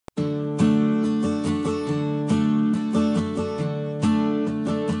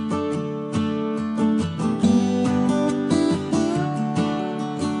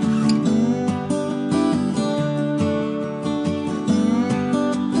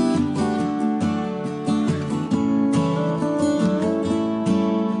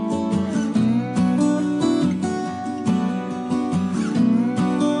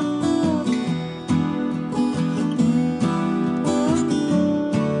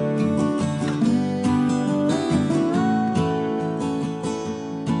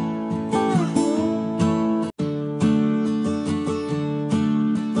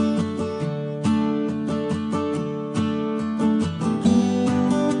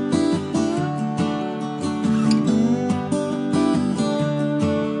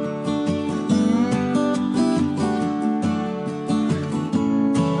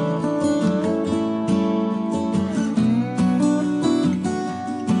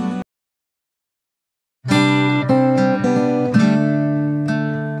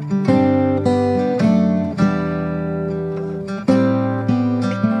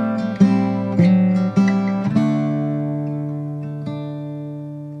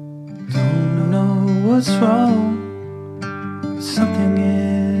what's wrong. Something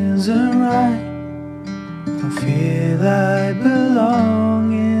isn't right. Don't feel I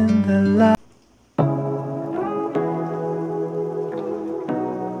belong in the light.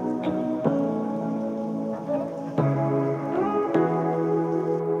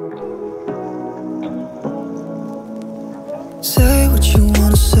 Say what you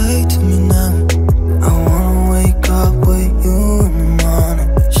wanna say to me now. I wanna wake up with you in the morning.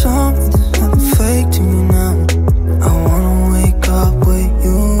 Show me there's nothing fake to me now. I wanna wake up with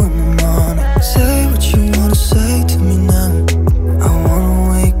you in the morning. Say what you wanna say to me now. I wanna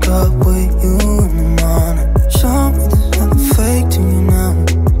wake up with you in the morning. Show me there's nothing fake to me now.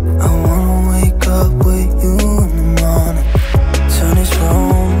 I wanna wake up with you in the morning. Turn this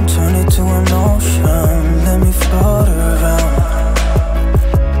room, turn it to an ocean. Let me float around.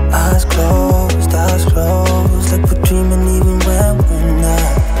 Eyes closed, like we're dreaming even when we're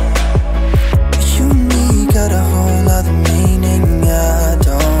not. You and me got a whole other meaning, I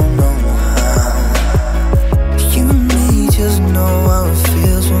don't know how. You and me just know how it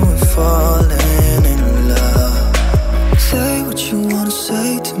feels when we're falling in love. Say what you wanna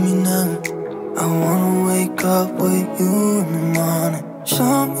say to me now. I wanna wake up with you in the morning.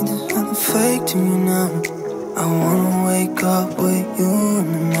 Show me there's nothing fake to me now. I wanna wake up with you in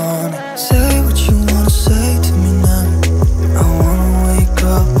the morning. Say what you wanna say to me now. I wanna wake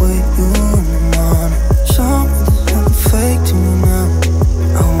up with you in the morning. Show me there's nothing fake to me now.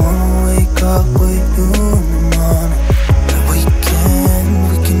 I wanna wake up with you in the morning. But we can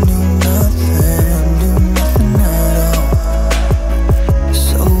do nothing at all.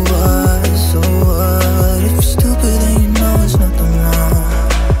 So what, if you're stupid then you know there's nothing wrong.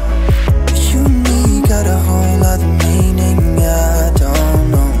 You and me got a whole other meaning, I don't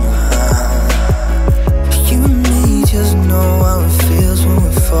know how. You and me just know how it feels when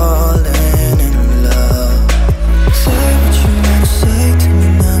we're falling in love. Say what you wanna say to me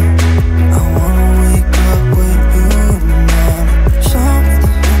now. I wanna wake up with you in the morning. Show me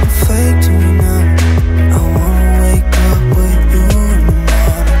there's nothing fake to me now. I wanna wake up with you in the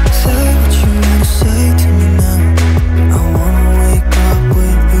morning. Say what you wanna say to me now. I wanna wake up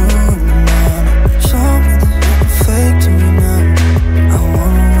with you in the morning. Show me there's nothing fake to me now. I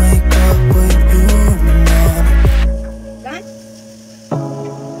wanna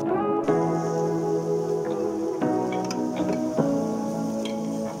wake up with you in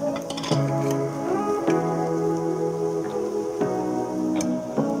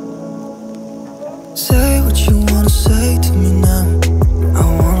the morning. Say what you wanna say to me now. I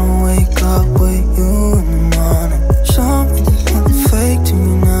wanna wake up with you in the morning. Show me there's nothing fake to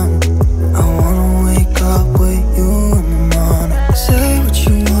me now. I wanna wake up with you in the morning. Say what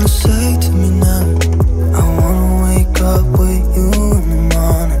you wanna say to me now. I wanna wake up with you in the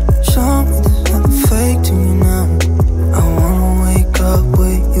morning. Show me there's nothing fake to me now. I wanna wake up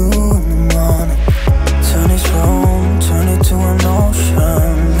with you in the morning. Turn this room, turn it to an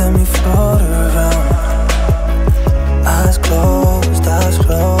ocean. Let me float around. Eyes closed,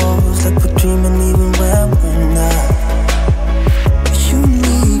 like we're dreaming even when we're not. You and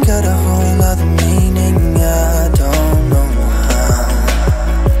me got a whole other meaning, I don't know how.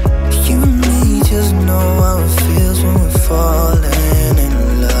 You and me just know how it feels when we're falling in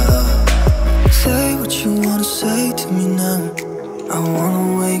love. Say what you wanna say to me now. I wanna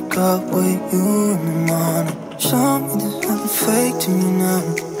wake up with you in the morning. Show me there's nothing fake to me now.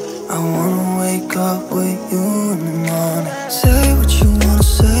 I wanna wake up with you in the morning. Say what you wanna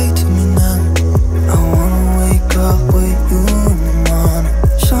say to me now. I wanna wake up with you in the morning.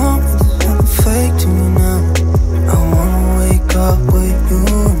 Show me there's nothing fake to me now. I wanna wake up with you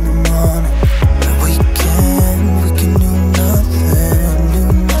in the morning. But we can do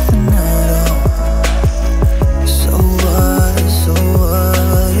nothing at all. So what,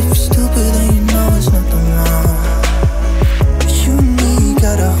 if you're stupid then you know there's nothing wrong. You and me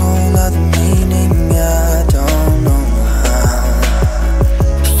got a whole other meaning, I don't know how.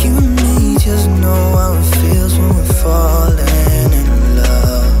 You and me just know how it feels when we're falling in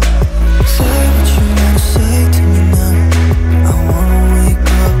love. Say what you wanna say to me now. I wanna wake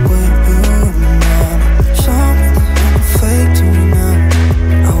up with you in the morning. Show me there's nothing fake to me now.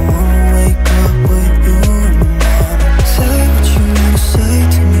 I wanna wake up with you in the morning. Say what you wanna say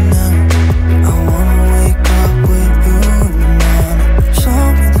to me now. I wanna wake up with you in the morning. Show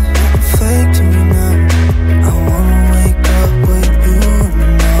me there's nothing fake to me now. I wanna wake up with you in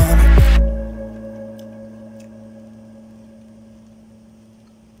the morning.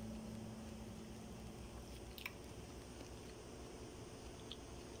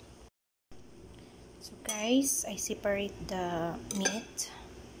 So guys, I separate the meat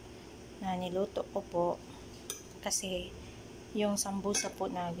na niluto ko po. Kasi yung sambusa po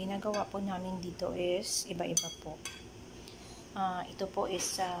na ginagawa po namin dito is iba-iba po. Ito po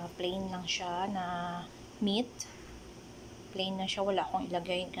is plain lang siya na meat. Plain na siya, wala akong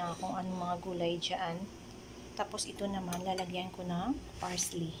ilagay na kung anong mga gulay dyan. Tapos ito naman, lalagyan ko ng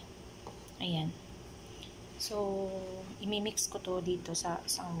parsley. Ayan. So, imimix ko to dito sa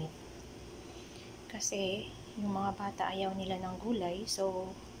isang meat. Kasi, yung mga bata ayaw nila ng gulay.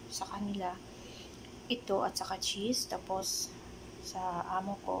 So, sa kanila, ito at saka cheese. Tapos, sa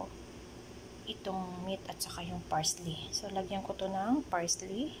amo ko, itong meat at saka yung parsley. So, lagyan ko to ng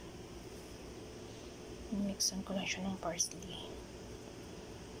parsley. Mixan ko lang siya ng parsley.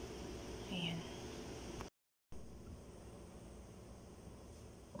 Ayan.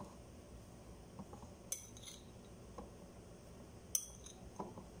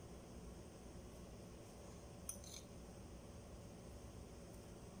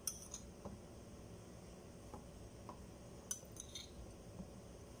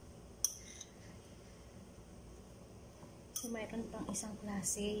 So, mayroon pang isang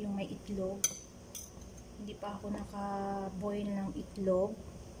klase, yung may itlog. Hindi pa ako naka-boil ng itlog.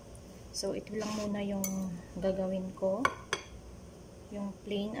 So, ito lang muna yung gagawin ko. Yung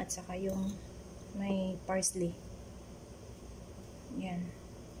plain at saka yung may parsley. Yan.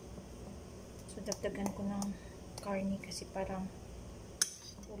 So, dagdagan ko ng karne kasi parang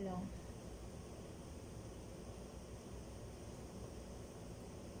kulang.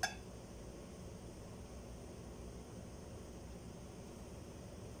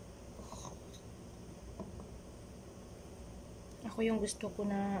 Ako yung gusto ko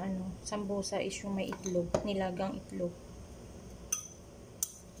na sambusa is yung may itlog, nilagang itlog.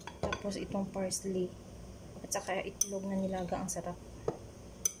 Tapos itong parsley at saka itlog na nilaga, ang sarap.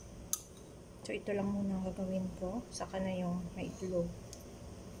 So ito lang muna ang gagawin ko, saka na yung may itlog.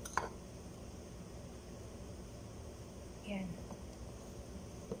 Yan.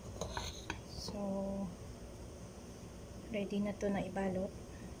 So ready na to na ibalot.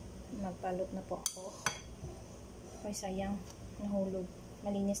 Magbalot na po ako. Ay sayang, nahulog.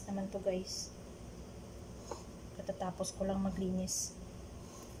 Malinis naman to guys. Katatapos ko lang maglinis.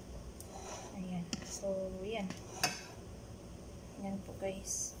 Ayan. So, yan. Yan po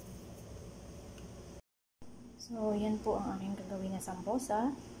guys. So, yan po ang aking gagawin na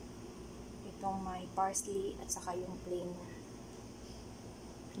sambosa. Itong may parsley at saka yung plain.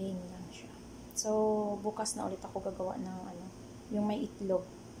 Plain lang siya. So, bukas na ulit ako gagawa ng yung may itlog.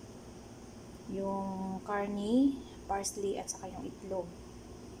 Yung karne, parsley at saka yung itlog.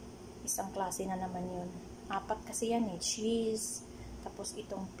 Isang klase na naman yun. 4 kasi yan cheese, tapos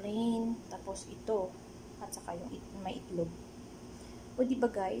itong plain, tapos ito at saka yung may itlog. O diba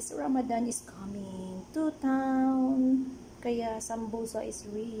guys, Ramadan is coming to town, kaya sambusa is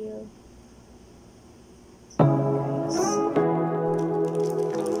real. So guys,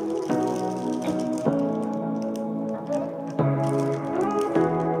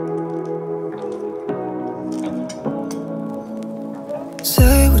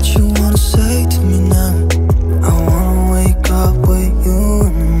 say what you wanna say to me now. I wanna wake up with you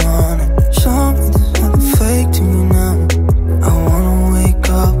in the morning. Show me there's nothing fake to me now. I wanna wake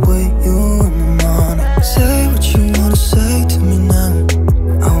up with you in the morning. Say what you wanna say to me now.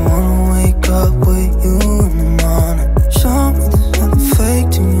 I wanna wake up with you in the morning. Show me there's nothing fake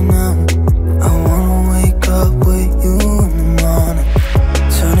to me now. I wanna wake up with you in the morning.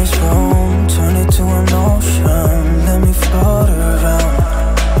 Turn this room, turn it to an ocean. Let me float around.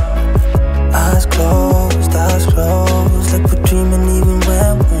 Eyes closed, like we're dreaming even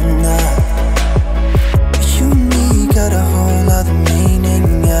when we're not. You and me got a whole other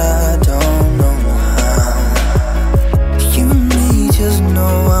meaning, I don't know how. You and me just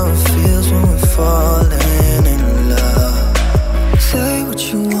know how it feels when we're falling in love. Say what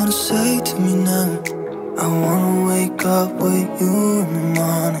you wanna say to me now. I wanna wake up with you in the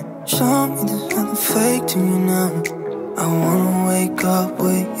morning. Show me there's nothing fake to me now. I wanna wake up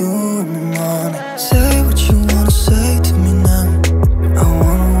with you in the morning. Say what you wanna say to me now. I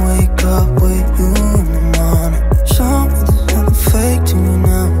wanna wake up with you in the morning. Show me there's nothing fake to me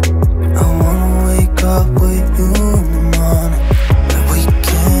now. I wanna wake up with you in the morning. We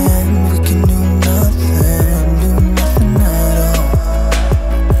can do nothing at all.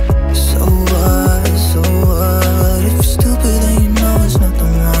 So what, if you're stupid then you know there's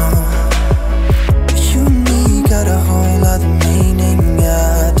nothing wrong. You and me got a whole other meaning,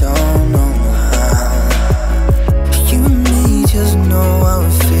 I don't know how.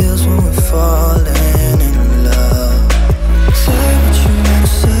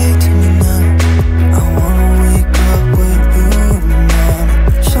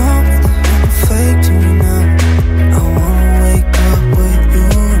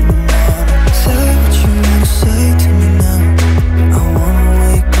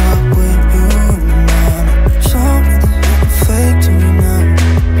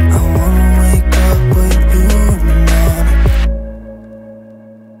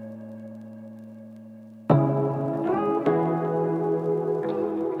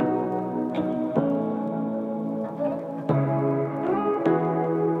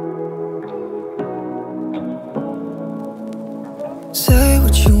 Say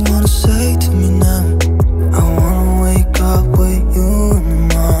what you wanna say to me now. I wanna wake up with you in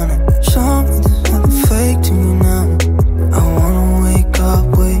the morning. Show me there's nothing fake to me now. I wanna wake up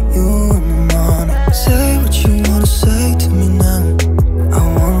with you in the morning. Say what you wanna say to me now. I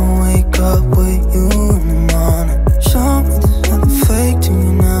wanna wake up with you in the morning. Show me there's nothing fake to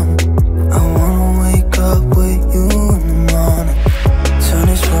me now. I wanna wake up with you in the morning. Turn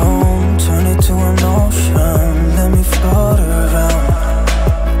this room, turn it to an ocean. Let me float around.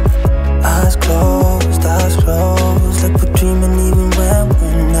 Eyes closed, like we're dreaming even when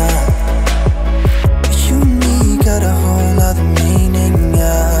we're not. You and me got a whole other meaning,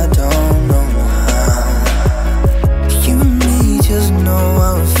 I don't know how. You and me just know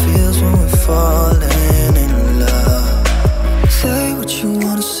how it feels when we're falling in love. Say what you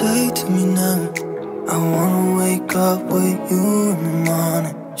wanna say to me now. I wanna wake up with you in the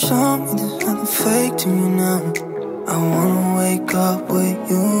morning. Show me there's nothing fake to me now. I wanna wake up